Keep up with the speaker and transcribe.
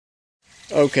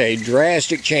Okay,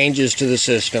 drastic changes to the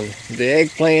system. The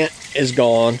eggplant is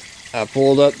gone. I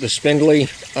pulled up the spindly,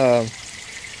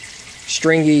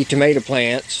 stringy tomato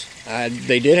plants.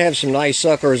 They did have some nice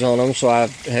suckers on them, so I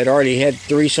had already had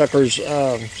 3 suckers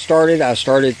started. I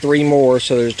started 3 more,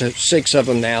 so there's 6 of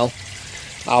them now.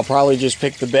 I'll probably just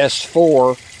pick the best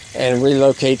 4 and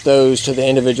relocate those to the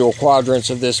individual quadrants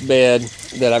of this bed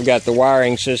that I've got the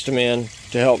wiring system in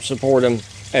to help support them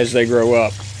as they grow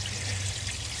up.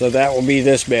 So that will be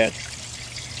this bed.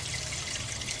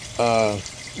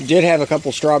 Did have a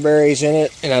couple strawberries in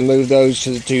it, and I moved those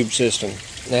to the tube system.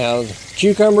 Now,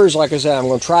 cucumbers, like I said, I'm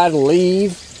going to try to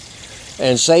leave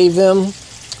and save them.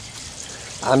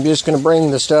 I'm just going to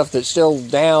bring the stuff that's still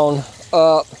down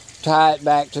up, tie it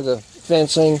back to the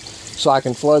fencing so I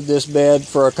can flood this bed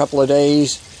for a couple of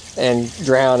days and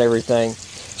drown everything.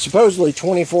 Supposedly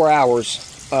 24 hours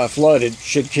flooded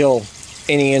should kill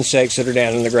any insects that are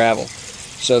down in the gravel.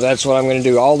 So that's what I'm going to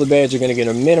do. All the beds are going to get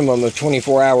a minimum of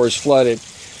 24 hours flooded,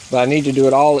 but I need to do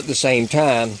it all at the same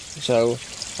time. So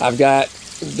I've got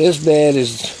this bed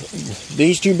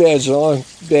these 2 beds are the only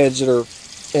beds that are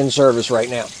in service right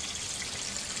now.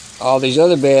 All these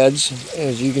other beds,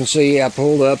 as you can see, I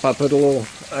pulled up, I put a little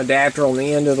adapter on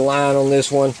the end of the line on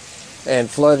this one and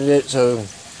flooded it, so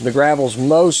the gravel's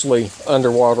mostly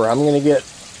underwater. I'm going to get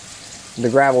the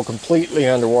gravel completely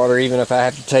underwater, even if I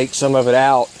have to take some of it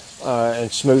out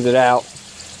and smooth it out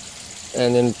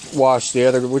and then wash the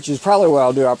other, which is probably what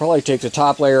I'll do. I'll probably take the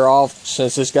top layer off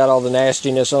since it's got all the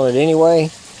nastiness on it anyway,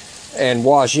 and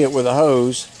wash it with a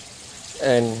hose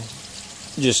and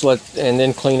just and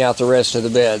then clean out the rest of the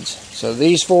beds. So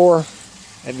these 4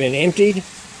 have been emptied.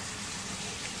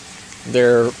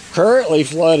 They're currently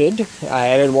flooded. I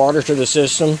added water to the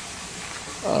system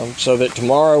so that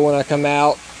tomorrow when I come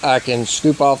out, I can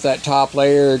scoop off that top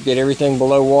layer, get everything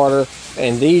below water,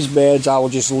 and these beds I will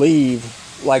just leave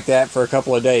like that for a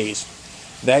couple of days.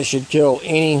 That should kill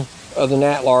any of the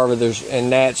gnat larvae and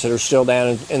gnats that are still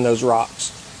down in those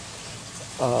rocks.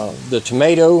 The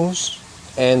tomatoes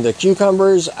and the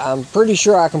cucumbers, I'm pretty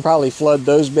sure I can probably flood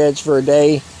those beds for a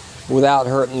day without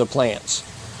hurting the plants.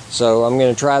 So I'm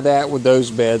going to try that with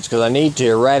those beds because I need to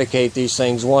eradicate these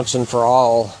things once and for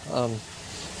all.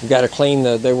 I've got to clean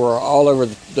they were all over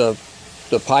the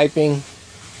piping,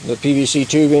 the PVC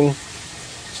tubing.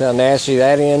 See how nasty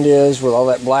that end is with all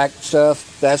that black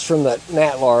stuff? That's from the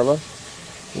gnat larva.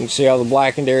 You can see all the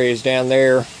blackened areas down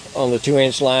there on the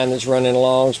 2-inch line that's running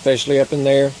along, especially up in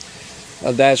there.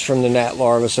 That's from the gnat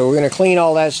larva. So we're going to clean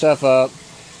all that stuff up.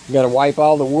 We're going to wipe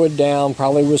all the wood down,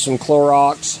 probably with some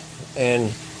Clorox,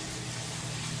 and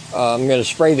I'm going to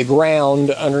spray the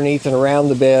ground underneath and around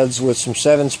the beds with some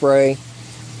 7 spray.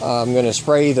 I'm going to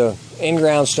spray the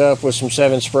in-ground stuff with some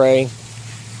 7 spray.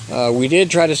 We did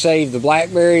try to save the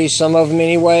blackberries, some of them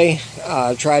anyway.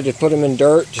 I tried to put them in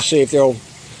dirt to see if they'll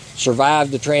survive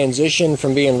the transition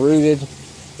from being rooted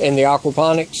in the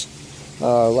aquaponics.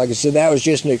 Like I said, that was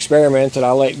just an experiment that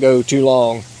I let go too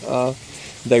long.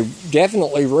 They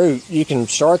definitely root. You can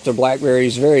start the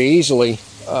blackberries very easily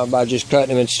by just cutting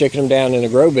them and sticking them down in a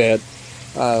grow bed.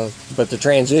 But the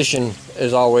transition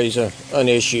is always an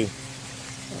issue.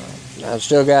 I've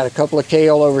still got a couple of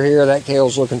kale over here. That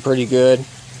kale's looking pretty good.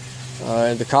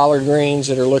 The collard greens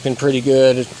that are looking pretty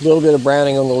good. A little bit of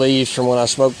browning on the leaves from when I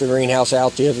smoked the greenhouse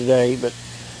out the other day,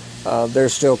 but they're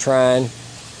still trying.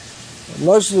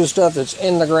 Most of the stuff that's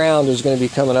in the ground is going to be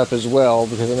coming up as well,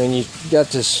 because I mean, you've got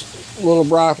this little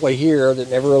broccoli here that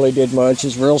never really did much.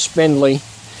 It's real spindly,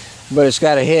 but it's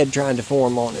got a head trying to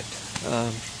form on it.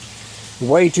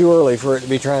 Way too early for it to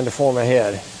be trying to form a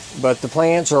head. But the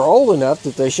plants are old enough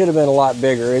that they should have been a lot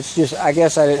bigger. It's just, I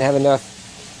guess I didn't have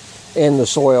enough in the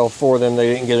soil for them.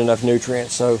 They didn't get enough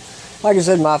nutrients. So, like I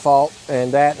said, my fault.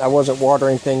 And that, I wasn't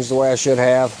watering things the way I should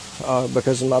have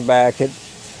because of my back.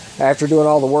 After doing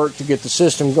all the work to get the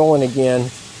system going again,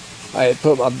 I had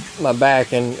put my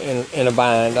back in a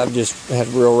bind. I've just had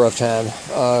a real rough time.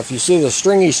 If you see the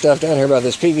stringy stuff down here by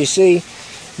this PVC,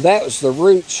 that was the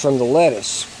roots from the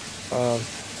lettuce.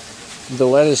 The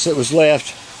lettuce that was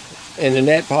left in the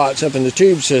net pots up in the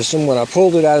tube system. When I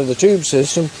pulled it out of the tube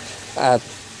system, I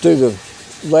threw the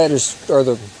lettuce or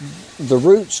the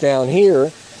roots down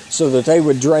here so that they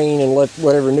would drain and let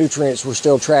whatever nutrients were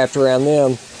still trapped around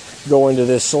them go into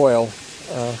this soil.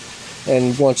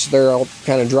 And once they're all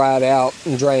kind of dried out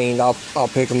and drained, I'll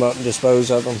pick them up and dispose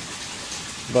of them.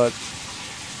 But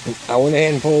I went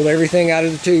ahead and pulled everything out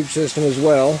of the tube system as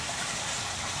well.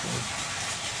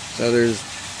 So there's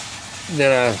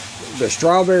then the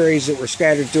strawberries that were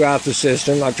scattered throughout the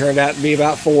system. I turned out to be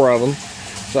about 4 of them.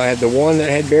 So I had the one that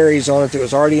had berries on it that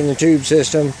was already in the tube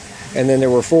system. and then there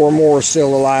were 4 more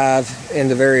still alive in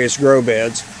the various grow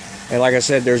beds. And like I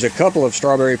said, there's a couple of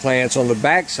strawberry plants on the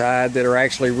back side that are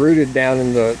actually rooted down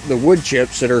in the wood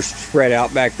chips that are spread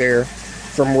out back there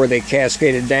from where they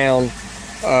cascaded down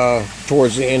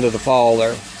towards the end of the fall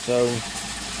there. So,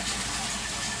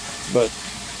 but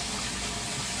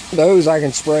those I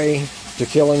can spray to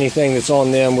kill anything that's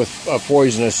on them with a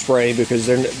poisonous spray, because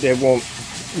they won't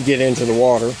get into the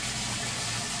water.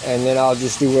 And then I'll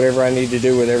just do whatever I need to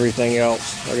do with everything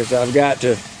else. Like I said, I've got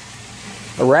to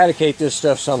eradicate this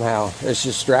stuff somehow. It's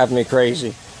just driving me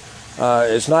crazy.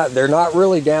 They're not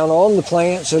really down on the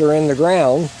plants that are in the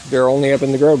ground. They're only up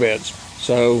in the grow beds.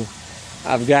 So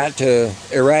I've got to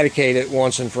eradicate it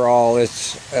once and for all.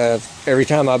 It's every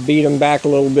time I beat them back a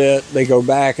little bit, they go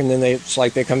back, and then it's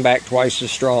like they come back twice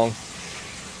as strong.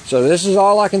 So this is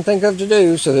all I can think of to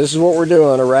do. So this is what we're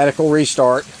doing, a radical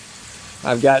restart.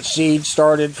 I've got seeds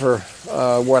started for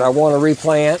what I want to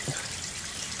replant.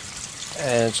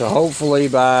 And so hopefully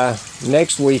by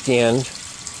next weekend,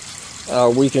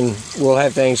 we'll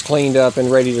have things cleaned up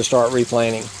and ready to start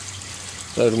replanting.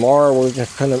 So tomorrow we're going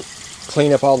to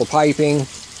clean up all the piping,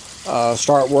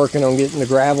 start working on getting the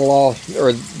gravel off,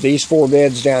 or these 4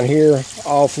 beds down here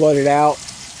all flooded out.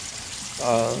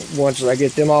 Once I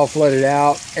get them all flooded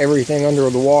out, everything under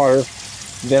the water,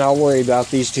 then I'll worry about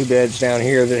these 2 beds down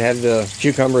here that have the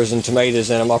cucumbers and tomatoes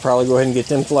in them. I'll probably go ahead and get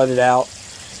them flooded out,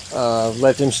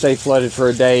 let them stay flooded for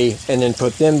a day, and then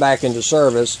put them back into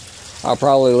service. I'll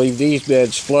probably leave these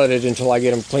beds flooded until I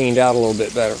get them cleaned out a little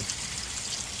bit better.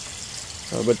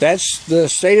 But that's the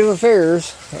state of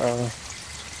affairs.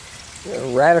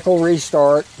 A radical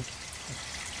restart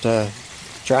to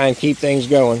try and keep things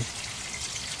going.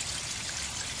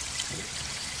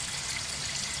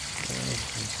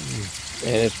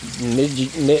 And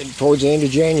it's towards the end of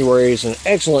January. It's an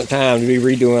excellent time to be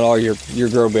redoing all your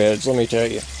grow beds, let me tell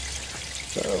you.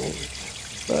 So,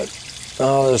 but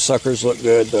oh, those suckers look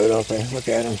good though, don't they? Look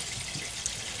at them.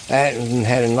 That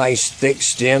had a nice thick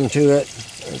stem to it.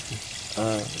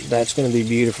 That's going to be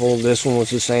beautiful. This one was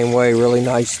the same way, really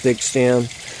nice thick stem,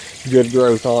 good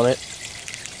growth on it.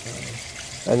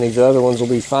 And these other ones will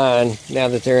be fine now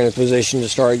that they're in a position to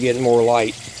start getting more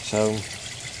light. So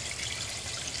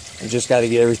I just got to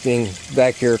get everything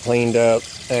back here cleaned up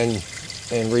and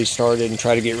restarted, and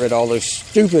try to get rid of all those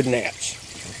stupid gnats.